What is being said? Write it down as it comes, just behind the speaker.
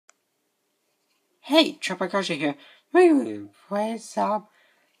Hey, Triple Kosher here. We're going to play some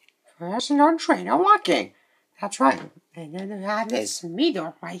personal trainer walking. That's right. And then we have this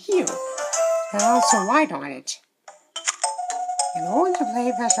meter right here. And also light on it. In order to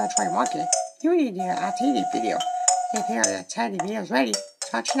play personal trainer walking, you need your activity video. If your activity video is ready,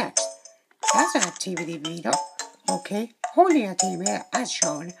 touch next. That's an activity video. Okay, hold the activity video as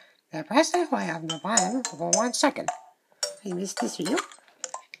shown. Then press the play on the button for 1 second. You missed this video?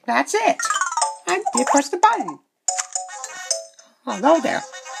 That's it. And you press the button. Hello there.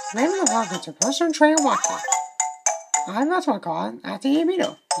 Welcome to Personal Trainer Walking. I'm not Walker at the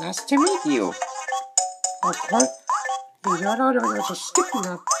video. Nice to meet you. Okay. You're not just skipping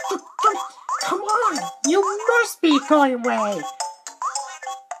up. Come on! You must be going away!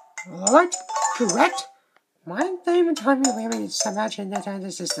 Alright, correct. My favorite time you live is imagine that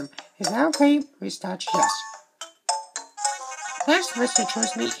the system. Is that okay? Please touch yes. Next, let's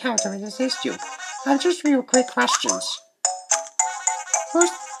choose me how to assist you. I'll just real quick questions.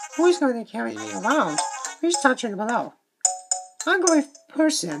 First, who is going to carry me around? Please touch it below. I'm going with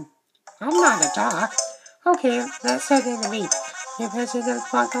person. I'm not a dog. Okay, let's set in the meet. You press the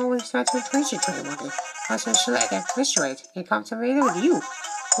clock always starts with tracer train walking. Also select and push rate. It comes available to you.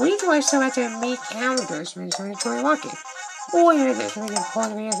 We do I select and meet calendars when train walking. Or you just make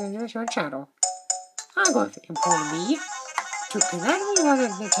important me as a usual channel. I'm going to import me. To connect me on the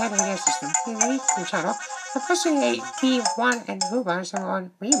Nintendo system, you need the channel. The pressing A, B1 and 2 buttons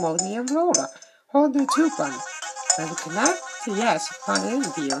on remotely and roller. Hold the 2 button. When you connect the yes on any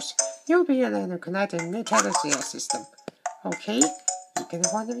videos, you'll be able to connect the Nintendo CS system. Okay, you can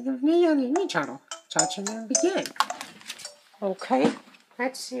find me on the me channel. Touch and then begin. Okay,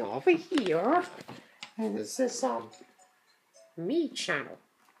 let's see over here. And this is me channel.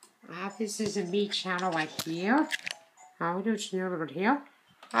 This is a me channel right here. I'll do it over here.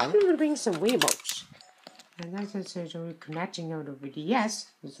 I'm going to bring some remotes. And that's essentially connecting over the yes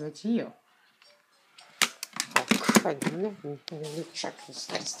is right here. Okay, let me check this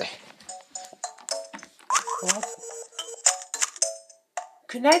next thing. Well,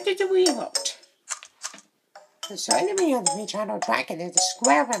 connected the remote. The sign me on the me channel tracking is the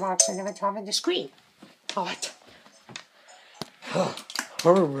square remarks in the top of the screen. Alright.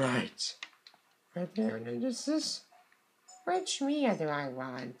 Alright. Right there, and this is. Which media do I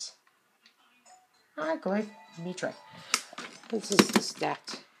want? I'll go with Mitra. This is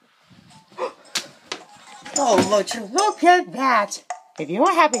that. Oh, look at that! If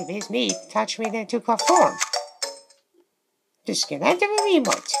you're happy with me, touch me then to conform. Disconnect the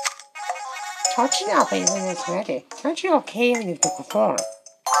remote. Touch it up when it's ready. Touch it okay when you conform.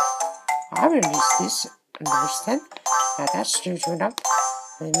 I will use this. Understand? Now that's true up.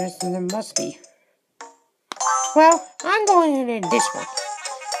 And there must be. Well, I'm going in this one.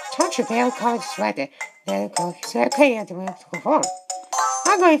 Touch the bell card is ready. Then go okay at the way to conform.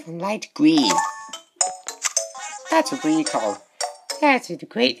 I'm going for light green. That's a green color. That's the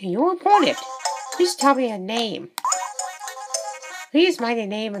great you report it. Please tell me your name. Please write the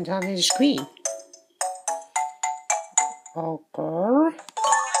name on top of the screen. Okay.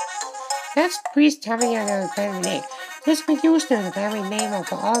 Please tell me your family name. This will be used in the family name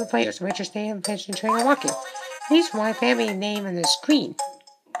of all the players registered in Personal Trainer Walking. Please write family name on the screen.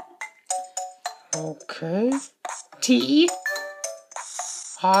 Okay. T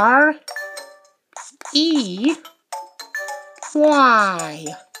R E Y.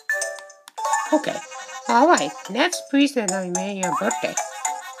 Okay. Alright. Next, please tell me your birthday.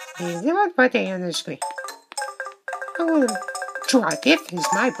 And your birthday on the screen. I'm going to draw a gift. It's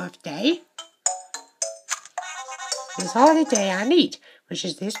my birthday. It's all the day I need, which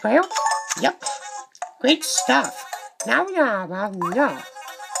is this braille. Yep. Great stuff. Now we know about no.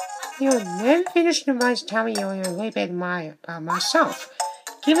 You'll then finish the month telling you a little bit about myself.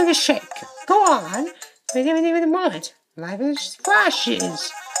 Give it a shake. Go on. Wait a moment. Life is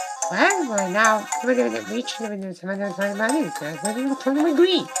flashes. Well, now we're going to reach the totally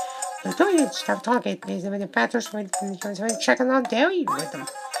green. But don't you stop talking, please. The factors when checking on daily with them.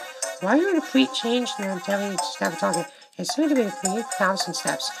 While you're in a free change, and telling you to stop talking, it's going to be 3,000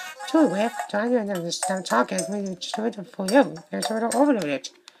 steps. To with time and stop talking, we do it for you. There's sort of overloaded.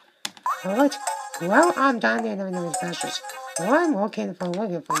 Alright, well, I'm done in the messages. Well, I'm looking for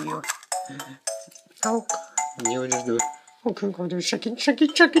you. Oh, you just do it. Okay, go to shake it,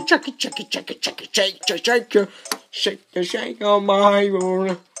 shake on my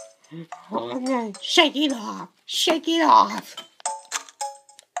roll. Oh, no, shake it off.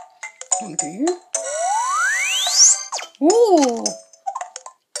 Okay. Ooh,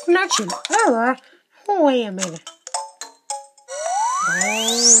 connection error. Oh, wait a minute.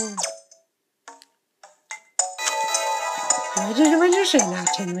 Oh. I just want to say now,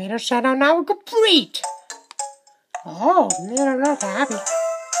 10 meters shadow now complete. Oh, man, I'm not happy.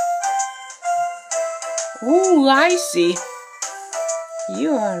 Ooh, I see.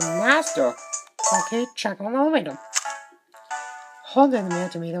 You are a master. Okay, check on the window. Hold it a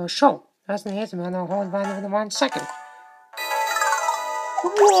minute to me, it'll show. That's the answer, man. I'll hold on for 1 second.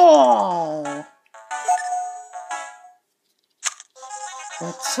 Whoa!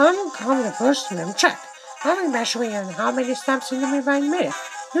 But some come the first swim check. I'm measuring on how many steps in the minute.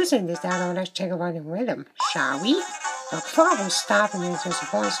 Using this data, let's take a run in rhythm, shall we? The clock will stop and there's a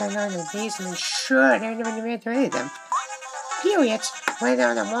voice I know that these and sure they're never meant to any of them. Periods,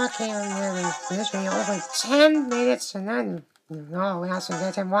 whether the walking on this way over 10 minutes and then no, we also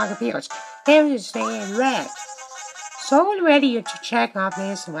get 10 walking periods. They will stay in red. So ready to check off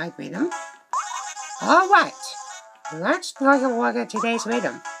this right rhythm? Alright, let's look at work at today's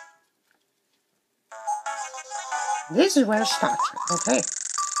rhythm. This is where it starts, okay?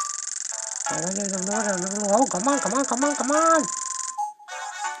 Oh, come on, come on, come on, come on!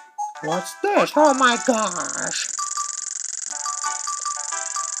 What's this? Oh my gosh!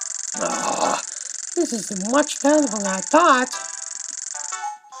 Oh, this is much better than I thought.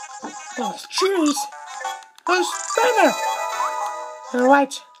 Oh, jeez! It's better!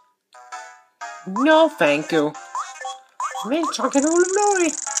 Alright. No, thank you. I'm talking all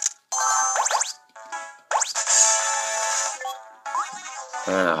glory.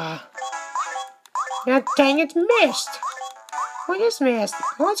 God dang it, missed! What is missed?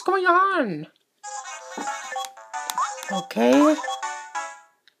 What's going on? Okay.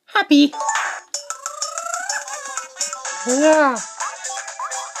 Happy. Yeah.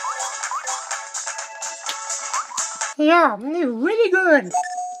 Yeah, really good.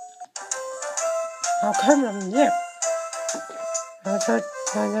 Oh, come on, yeah.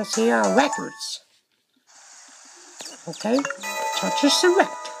 Let's see our records. Okay, touch is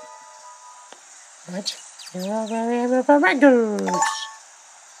select. Right, here are the records.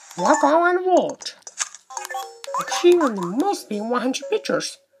 Walk on what? Achievement must be 100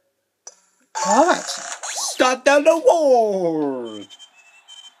 pictures. Alright, start the award.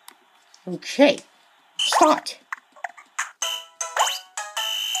 Okay, start.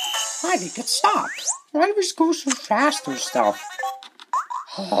 Why did it get stopped? Why did we go so fast or stuff?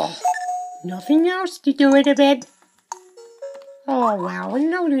 Oh, nothing else to do with a bit. Oh wow,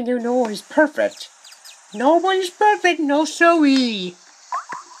 nobody's perfect. Nobody's perfect, no sorry.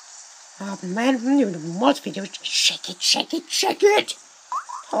 Oh man, you must be doing shake it, shake it, shake it.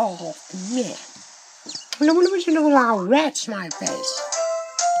 Oh man. No one was gonna allow a red smile face.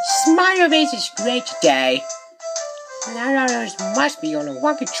 Smile face is great today. Now others must be on a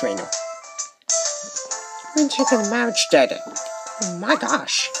rocket trainer. I'm checking the marriage data. Oh my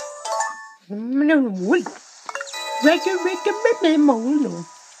gosh.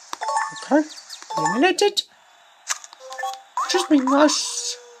 Okay, eliminated. Just be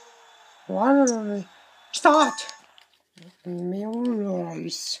nice. Why don't we start?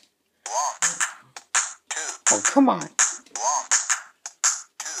 Memorize. Oh, come on.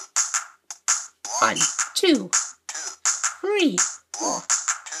 1, 2, 3, 4,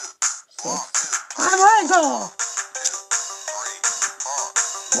 5, I go.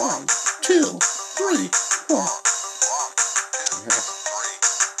 1, 2, 3, 4.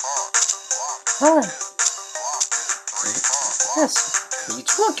 Oh. Yes,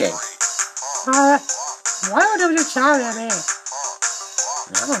 it's working. Why would you shout at me?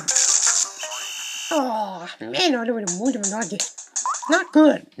 Oh, man, I don't want to move them. Not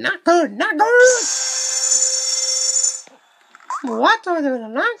good, not good, not good. What are they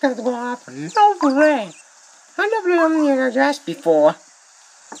not going to go off? No way. I never done the address before.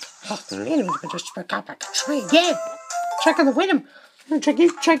 Oh, man, we just pick up. I can try again. Check on the rhythm. Check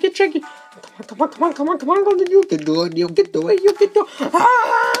it, check it, check it. Come on, come on, come on, come on, come on. You can do it, you can do it, you can do it.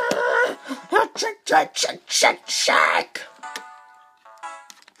 Ah! Check, check, check, check, check.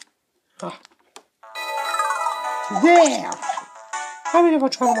 Oh. There. I'm going to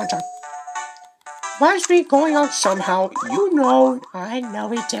try one more time. Last week going on somehow, you know, I know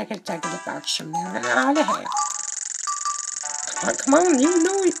we take it about some minute out of here. Come on, you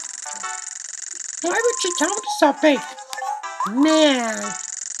know it. Why would you tell me something? Man.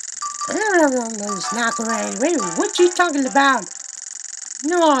 It's not great. Wait, what you talking about?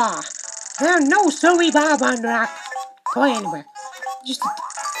 No. No, sorry, Bob on rock. Go anywhere. Just...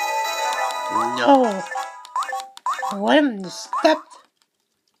 No. What am I step?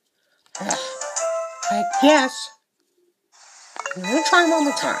 I guess. I'm gonna try one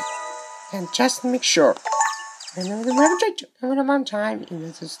more time. And just make sure. And then the repeat one time, and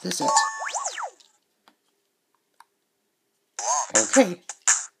this is it. Okay.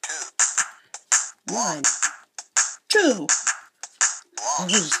 1, 2. I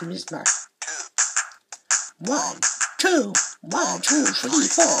just missed my. 1, 2. 1, 2, 3,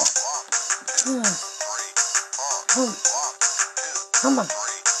 4. Oh, come on.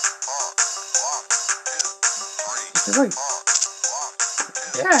 Three.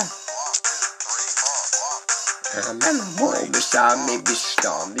 Yeah. I'm in the wall beside me,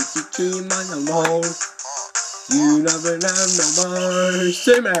 beside me, you came on the wall. You never have no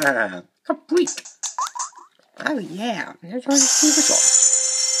mercy, man. Complete. Oh, yeah. That's what it's beautiful.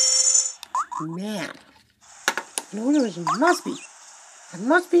 Man. No, there must be. It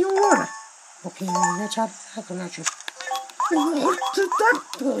must be your water. Okay, let's have a natural. What's that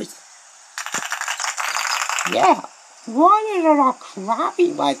place? Yeah. Why is it all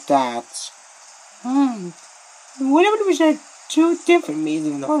crappy like that? Whatever it was two different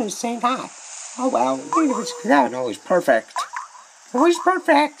meanings all at the same time. Oh well, that was always perfect. Always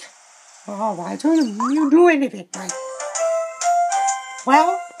perfect. Oh, why don't you do anything right?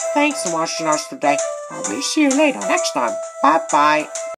 Well, thanks for watching us today. I'll see you later next time. Bye-bye.